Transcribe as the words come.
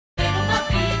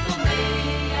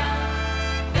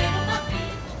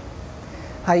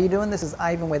How you doing? This is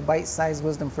Ivan with Bite-Sized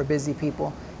Wisdom for Busy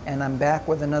People, and I'm back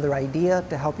with another idea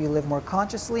to help you live more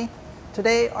consciously.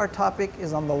 Today our topic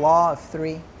is on the Law of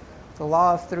Three. The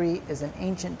Law of Three is an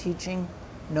ancient teaching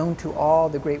known to all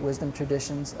the great wisdom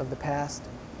traditions of the past.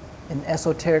 In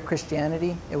esoteric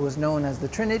Christianity, it was known as the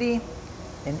Trinity.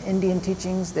 In Indian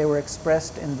teachings, they were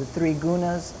expressed in the three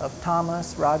Gunas of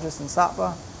Tamas, Rajas, and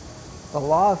Satva. The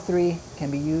Law of Three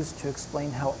can be used to explain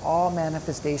how all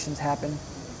manifestations happen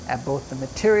at both the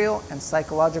material and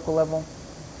psychological level.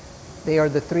 They are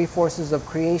the three forces of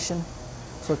creation.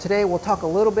 So today we'll talk a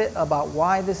little bit about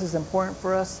why this is important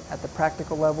for us at the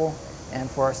practical level and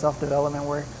for our self-development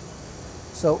work.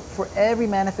 So for every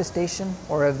manifestation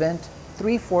or event,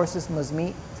 three forces must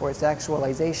meet for its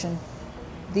actualization.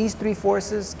 These three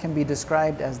forces can be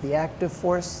described as the active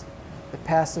force, the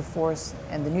passive force,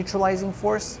 and the neutralizing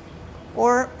force,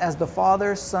 or as the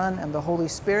Father, Son, and the Holy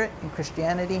Spirit in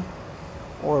Christianity,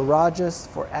 or Rajas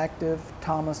for active,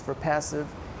 Tamas for passive,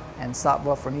 and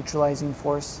Satva for neutralizing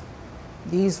force.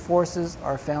 These forces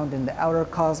are found in the outer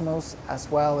cosmos as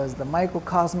well as the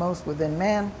microcosmos within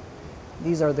man.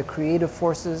 These are the creative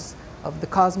forces of the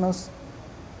cosmos,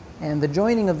 and the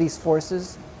joining of these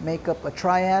forces make up a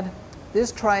triad.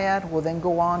 This triad will then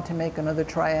go on to make another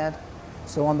triad.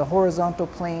 So on the horizontal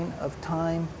plane of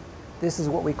time, this is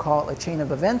what we call a chain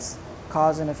of events,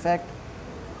 cause and effect.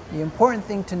 The important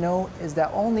thing to know is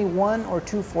that only one or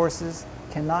two forces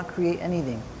cannot create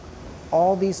anything.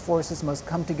 All these forces must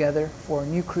come together for a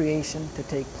new creation to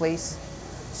take place.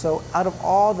 So out of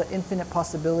all the infinite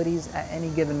possibilities at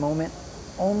any given moment,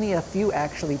 only a few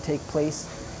actually take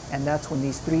place, and that's when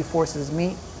these three forces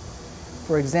meet.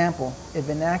 For example, if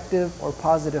an active or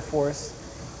positive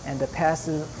force and a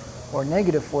passive or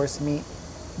negative force meet,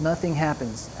 nothing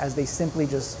happens, as they simply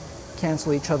just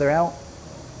cancel each other out.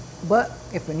 But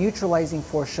if a neutralizing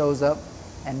force shows up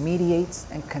and mediates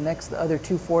and connects the other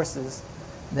two forces,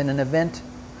 then an event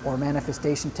or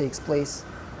manifestation takes place,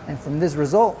 and from this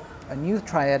result, a new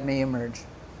triad may emerge.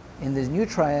 In this new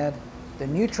triad, the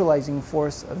neutralizing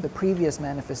force of the previous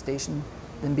manifestation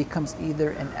then becomes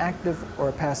either an active or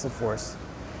a passive force.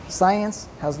 Science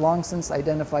has long since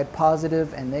identified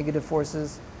positive and negative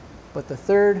forces, but the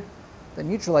third, the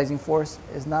neutralizing force,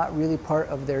 is not really part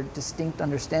of their distinct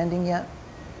understanding yet.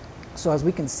 So as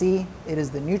we can see, it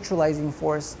is the neutralizing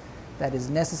force that is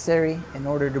necessary in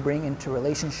order to bring into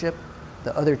relationship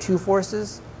the other two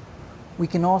forces. We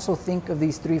can also think of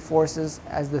these three forces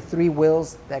as the three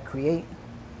wills that create.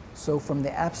 So from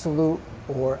the absolute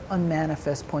or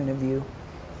unmanifest point of view,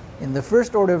 in the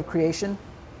first order of creation,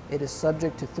 it is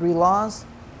subject to three laws,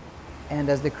 and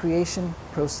as the creation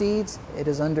proceeds, it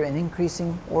is under an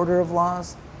increasing order of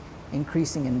laws,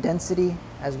 increasing in density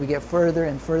as we get further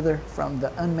and further from the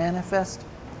unmanifest.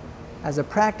 As a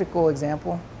practical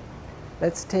example,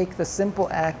 let's take the simple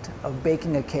act of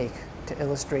baking a cake to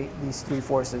illustrate these three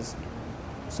forces.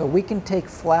 So we can take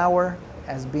flour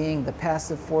as being the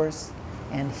passive force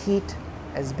and heat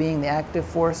as being the active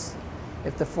force.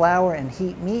 If the flour and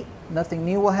heat meet, nothing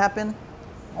new will happen.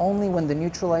 Only when the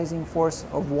neutralizing force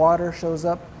of water shows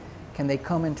up can they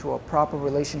come into a proper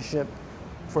relationship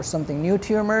for something new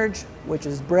to emerge, which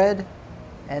is bread.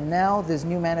 And now this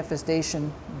new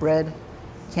manifestation, bread,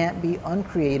 can't be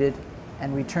uncreated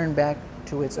and returned back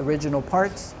to its original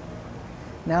parts.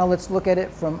 Now let's look at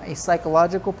it from a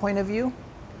psychological point of view.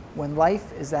 When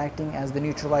life is acting as the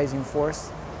neutralizing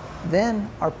force, then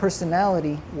our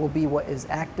personality will be what is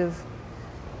active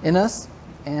in us,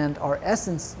 and our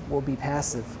essence will be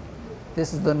passive.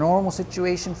 This is the normal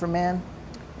situation for man.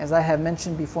 As I have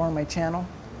mentioned before on my channel,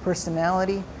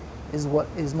 personality is what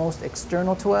is most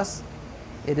external to us.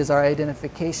 It is our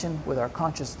identification with our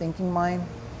conscious thinking mind.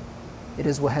 It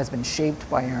is what has been shaped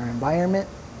by our environment.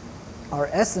 Our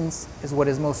essence is what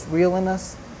is most real in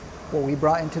us, what we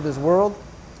brought into this world.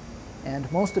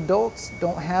 And most adults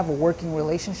don't have a working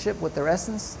relationship with their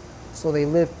essence, so they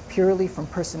live purely from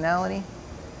personality.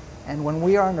 And when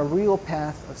we are on a real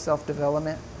path of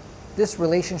self-development, this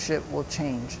relationship will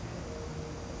change.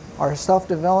 Our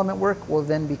self-development work will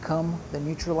then become the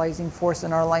neutralizing force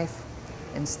in our life.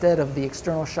 Instead of the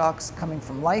external shocks coming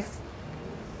from life,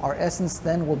 our essence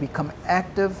then will become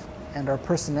active and our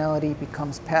personality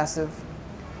becomes passive.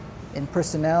 In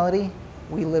personality,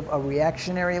 we live a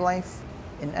reactionary life.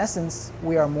 In essence,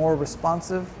 we are more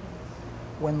responsive.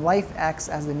 When life acts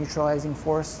as the neutralizing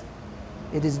force,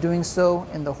 it is doing so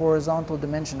in the horizontal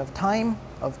dimension of time,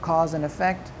 of cause and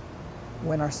effect.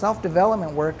 When our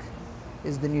self-development work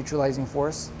is the neutralizing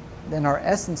force, then our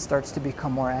essence starts to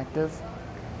become more active.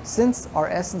 Since our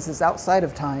essence is outside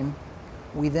of time,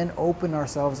 we then open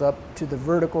ourselves up to the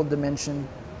vertical dimension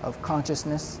of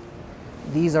consciousness.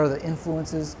 These are the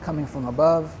influences coming from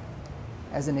above.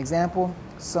 As an example,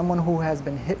 someone who has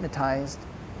been hypnotized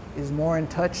is more in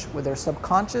touch with their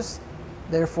subconscious,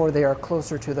 therefore they are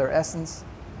closer to their essence.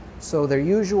 So their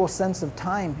usual sense of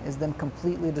time is then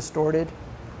completely distorted.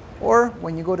 Or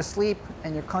when you go to sleep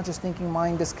and your conscious thinking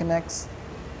mind disconnects,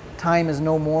 time is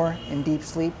no more in deep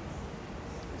sleep.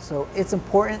 So it's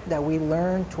important that we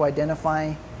learn to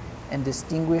identify and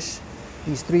distinguish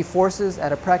these three forces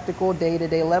at a practical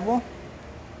day-to-day level,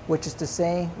 which is to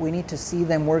say we need to see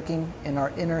them working in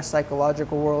our inner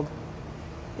psychological world.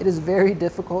 It is very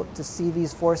difficult to see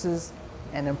these forces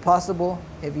and impossible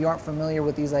if you aren't familiar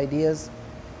with these ideas.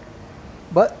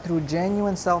 But through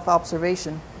genuine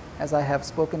self-observation, as I have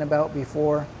spoken about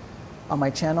before on my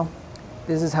channel,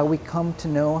 this is how we come to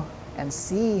know and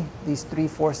see these three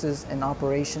forces in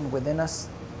operation within us.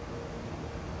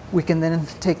 We can then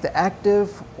take the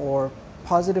active or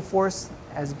positive force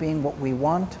as being what we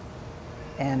want,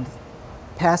 and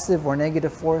passive or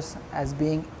negative force as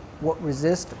being what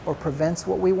resists or prevents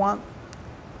what we want.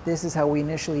 This is how we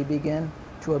initially begin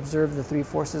to observe the three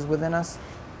forces within us.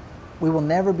 We will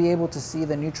never be able to see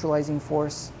the neutralizing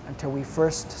force until we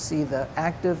first see the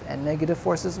active and negative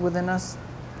forces within us.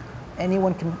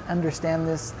 Anyone can understand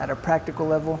this at a practical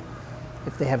level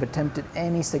if they have attempted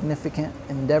any significant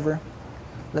endeavor.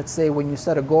 Let's say when you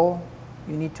set a goal,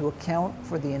 you need to account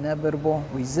for the inevitable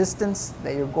resistance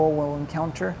that your goal will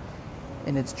encounter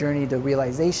in its journey to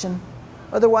realization.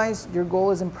 Otherwise, your goal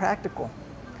is impractical.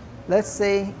 Let's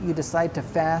say you decide to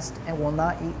fast and will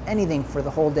not eat anything for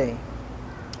the whole day.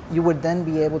 You would then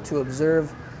be able to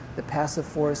observe the passive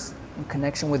force in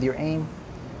connection with your aim.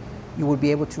 You would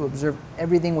be able to observe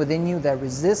everything within you that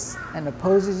resists and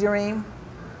opposes your aim.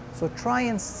 So try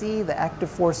and see the active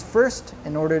force first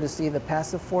in order to see the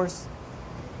passive force.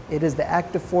 It is the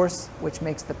active force which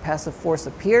makes the passive force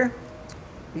appear,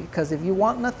 because if you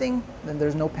want nothing, then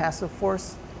there's no passive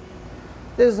force.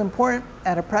 This is important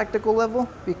at a practical level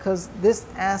because this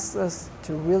asks us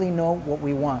to really know what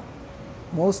we want.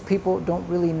 Most people don't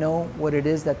really know what it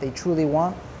is that they truly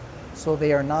want, so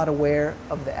they are not aware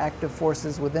of the active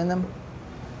forces within them.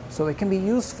 So it can be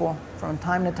useful from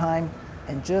time to time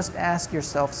and just ask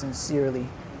yourself sincerely,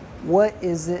 what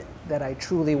is it that I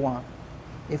truly want?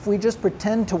 If we just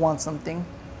pretend to want something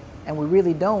and we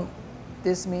really don't,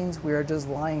 this means we are just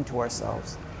lying to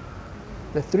ourselves.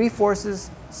 The three forces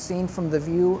seen from the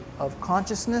view of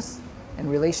consciousness in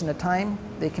relation to time,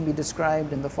 they can be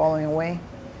described in the following way.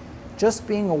 Just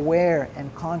being aware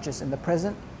and conscious in the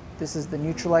present, this is the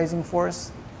neutralizing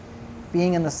force.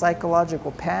 Being in the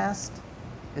psychological past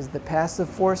is the passive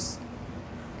force.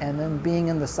 And then being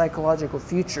in the psychological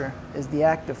future is the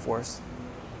active force.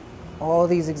 All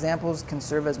these examples can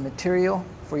serve as material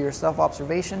for your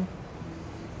self-observation,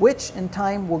 which in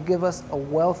time will give us a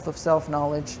wealth of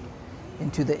self-knowledge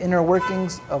into the inner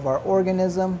workings of our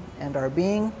organism and our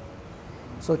being.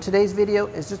 So today's video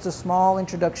is just a small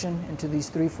introduction into these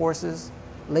three forces.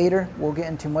 Later, we'll get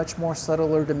into much more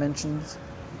subtler dimensions,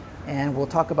 and we'll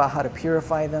talk about how to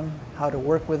purify them, how to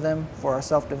work with them for our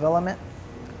self-development.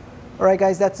 All right,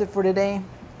 guys, that's it for today.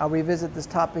 I'll revisit this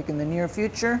topic in the near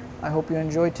future. I hope you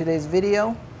enjoyed today's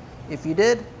video. If you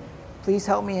did, please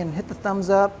help me and hit the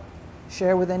thumbs up,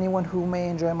 share with anyone who may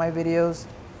enjoy my videos,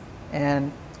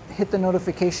 and hit the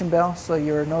notification bell so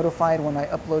you're notified when I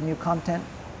upload new content.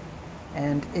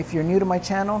 And if you're new to my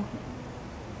channel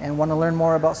and want to learn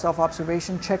more about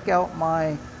self-observation, check out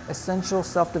my Essential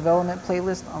Self-Development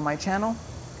playlist on my channel.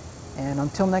 And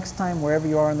until next time, wherever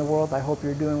you are in the world, I hope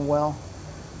you're doing well.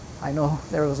 I know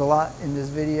there was a lot in this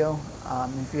video.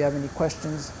 If you have any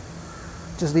questions,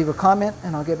 just leave a comment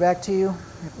and I'll get back to you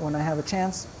when I have a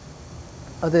chance.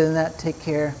 Other than that, take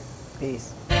care.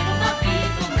 Peace.